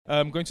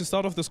I'm going to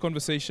start off this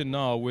conversation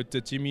now with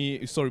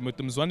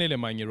Mzwanele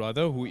Manye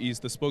rather, who is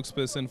the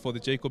spokesperson for the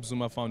Jacob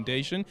Zuma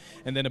Foundation,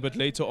 and then a bit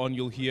later on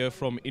you'll hear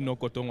from Ino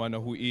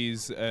Kotongwana, who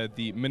is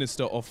the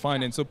Minister of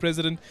Finance. So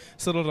President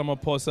Cyril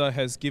Ramaphosa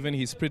has given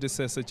his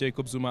predecessor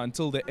Jacob Zuma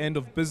until the end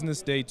of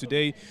business day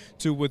today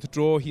to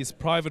withdraw his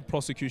private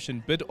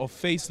prosecution bid or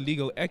face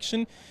legal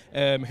action.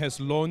 Has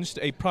launched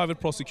a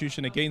private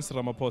prosecution against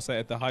Ramaphosa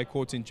at the High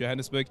Court in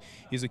Johannesburg.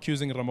 He's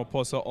accusing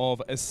Ramaphosa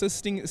of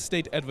assisting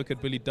State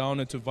Advocate Billy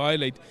Downer to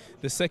violate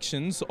the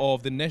sections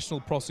of the National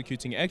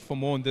Prosecuting Act. For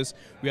more on this,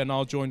 we are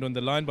now joined on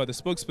the line by the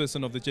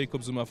spokesperson of the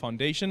Jacob Zuma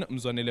Foundation,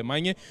 Mzwanele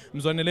Manye.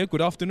 Mzwanele,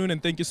 good afternoon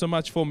and thank you so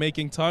much for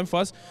making time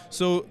for us.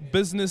 So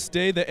business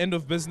day, the end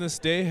of business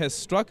day has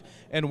struck,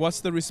 and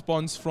what's the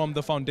response from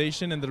the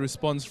foundation and the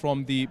response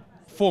from the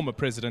former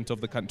president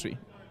of the country?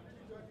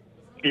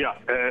 Yeah,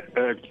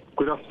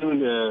 good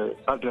afternoon,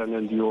 Adrian,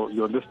 and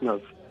your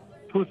listeners.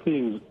 Two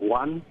things.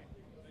 One,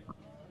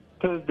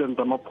 President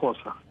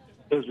Ramaphosa,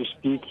 as we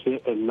speak here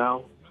and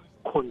now,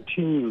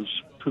 continues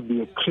to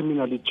be a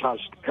criminally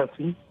charged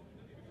person,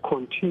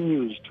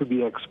 continues to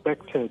be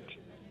expected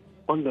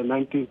on the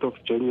 19th of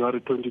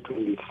January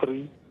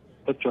 2023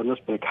 at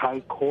Johannesburg High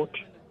Court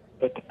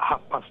at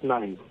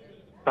 9:30.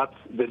 That's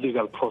the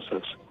legal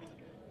process.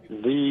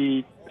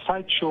 The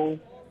sideshow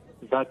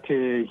that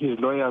his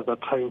lawyers are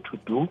trying to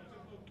do,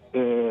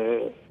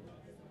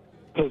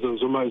 President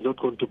Zuma is not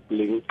going to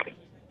blink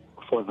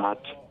for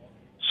that.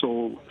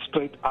 So,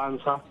 straight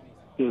answer,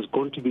 there's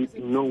going to be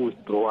no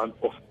withdrawal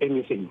of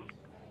anything,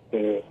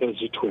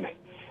 as it were.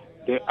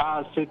 There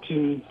are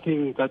certain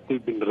things that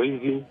they've been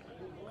raising,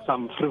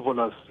 some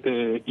frivolous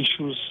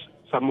issues,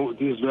 some of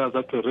these lawyers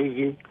that are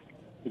raising.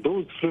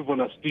 Those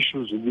frivolous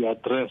issues will be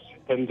addressed,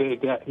 and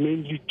there are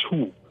mainly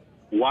two.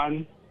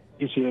 One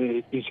is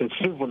a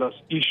frivolous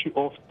issue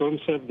of don't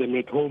serve them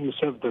at home,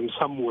 serve them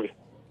somewhere.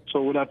 So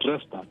we'll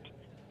address that.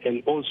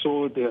 And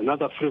also,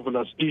 another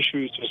frivolous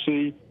issue is to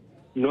say,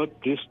 not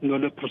this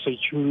knowledge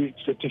prosecution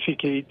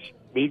certificate,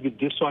 maybe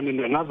this one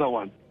and another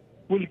one.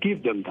 We'll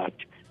give them that.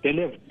 They'll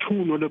have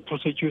two knowledge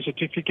prosecution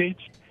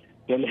certificates.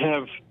 They'll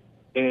have,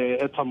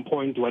 at some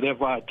point,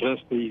 whatever address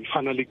they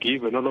finally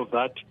give and all of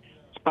that.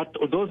 But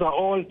those are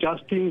all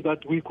just things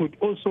that we could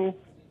also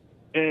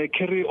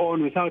carry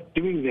on without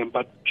doing them,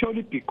 but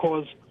purely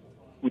because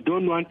we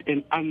don't want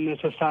an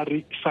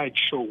unnecessary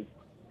sideshow.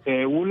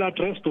 We'll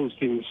address those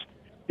things,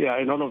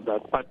 and all of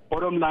that. But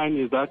bottom line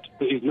is that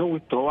there is no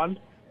withdrawal.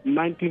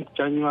 19th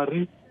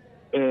January,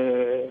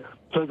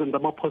 President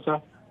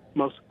Ramaphosa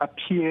must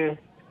appear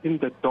in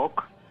the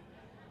dock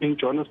in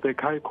Johannesburg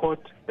High Court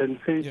and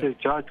face a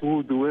judge who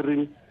will be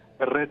wearing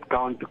a red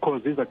gown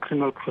because these are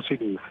criminal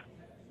proceedings.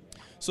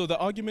 So the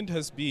argument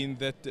has been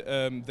that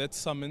that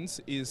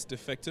summons is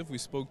defective. We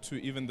spoke to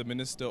even the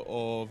Minister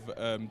of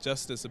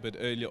Justice a bit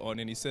earlier on,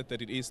 and he said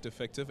that it is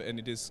defective and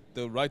it is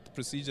the right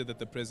procedure that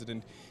the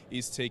President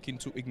is taking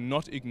to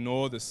not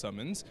ignore the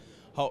summons.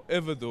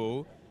 However,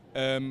 though,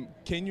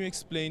 can you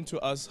explain to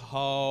us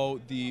how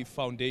the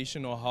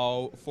foundation or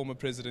how former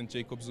President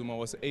Jacob Zuma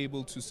was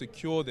able to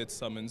secure that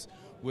summons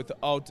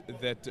without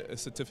that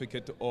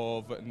certificate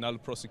of null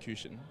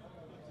prosecution?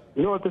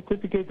 No, the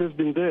certificate has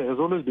been there, has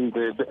always been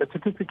there. The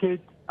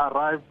certificate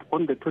arrived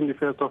on the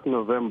 21st of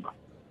November.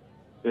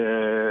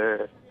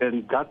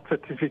 And that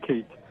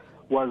certificate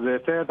was a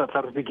further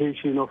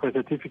clarification of a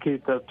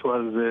certificate that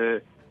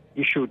was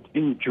issued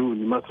in June.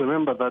 You must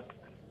remember that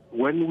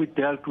when we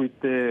dealt with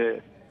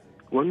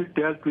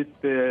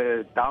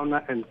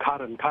Downer and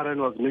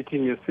Karen was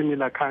making a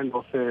similar kind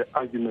of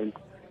argument,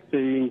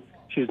 saying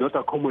she's not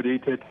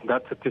accommodated in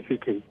that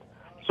certificate.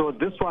 So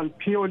this one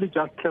purely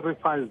just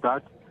clarifies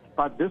that.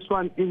 But this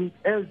one,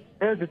 as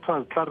it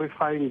was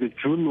clarifying the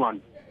June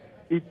one,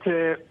 it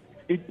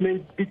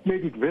made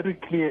it very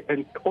clear,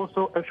 and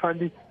also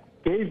actually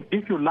gave,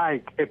 if you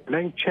like, a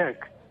blank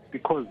check,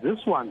 because this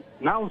one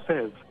now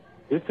says,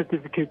 this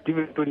certificate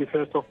given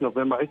 21st of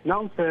November, it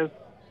now says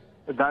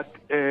that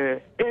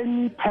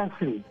any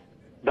person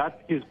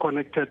that is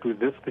connected with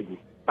this thing,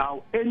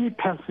 now any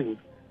person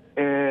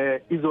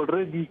is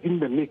already in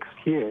the mix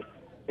here,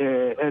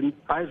 and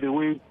by the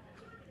way,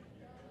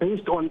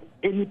 based on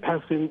any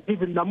person,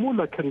 even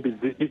Namula can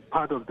be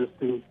part of this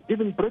thing.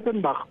 Even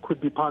Breitenbach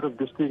could be part of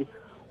this thing.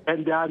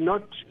 And they are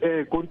not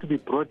going to be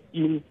brought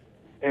in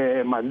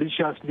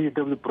maliciously.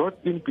 They will be brought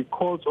in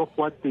because of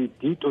what they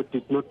did or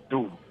did not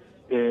do.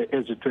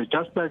 As it were.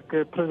 Just like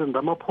President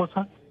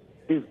Ramaphosa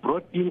is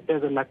brought in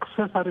as an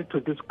accessory to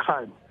this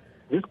crime.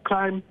 This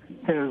crime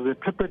has a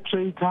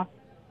perpetrator.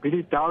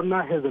 Billy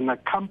Downer has an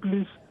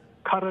accomplice.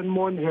 Karen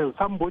Mon has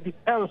somebody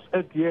else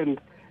at the end,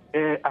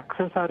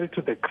 accessory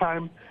to the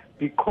crime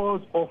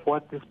because of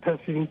what this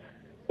person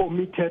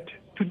omitted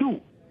to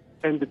do.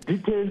 And the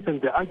details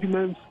and the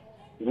arguments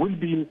will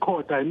be in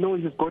court. I know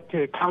he's got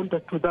a counter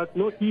to that,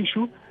 no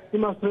issue. He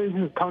must raise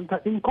his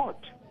counter in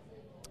court.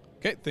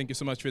 Okay, thank you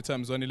so much for your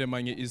time. Mzwanele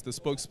Manye is the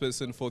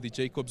spokesperson for the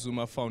Jacob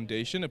Zuma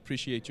Foundation.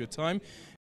 Appreciate your time.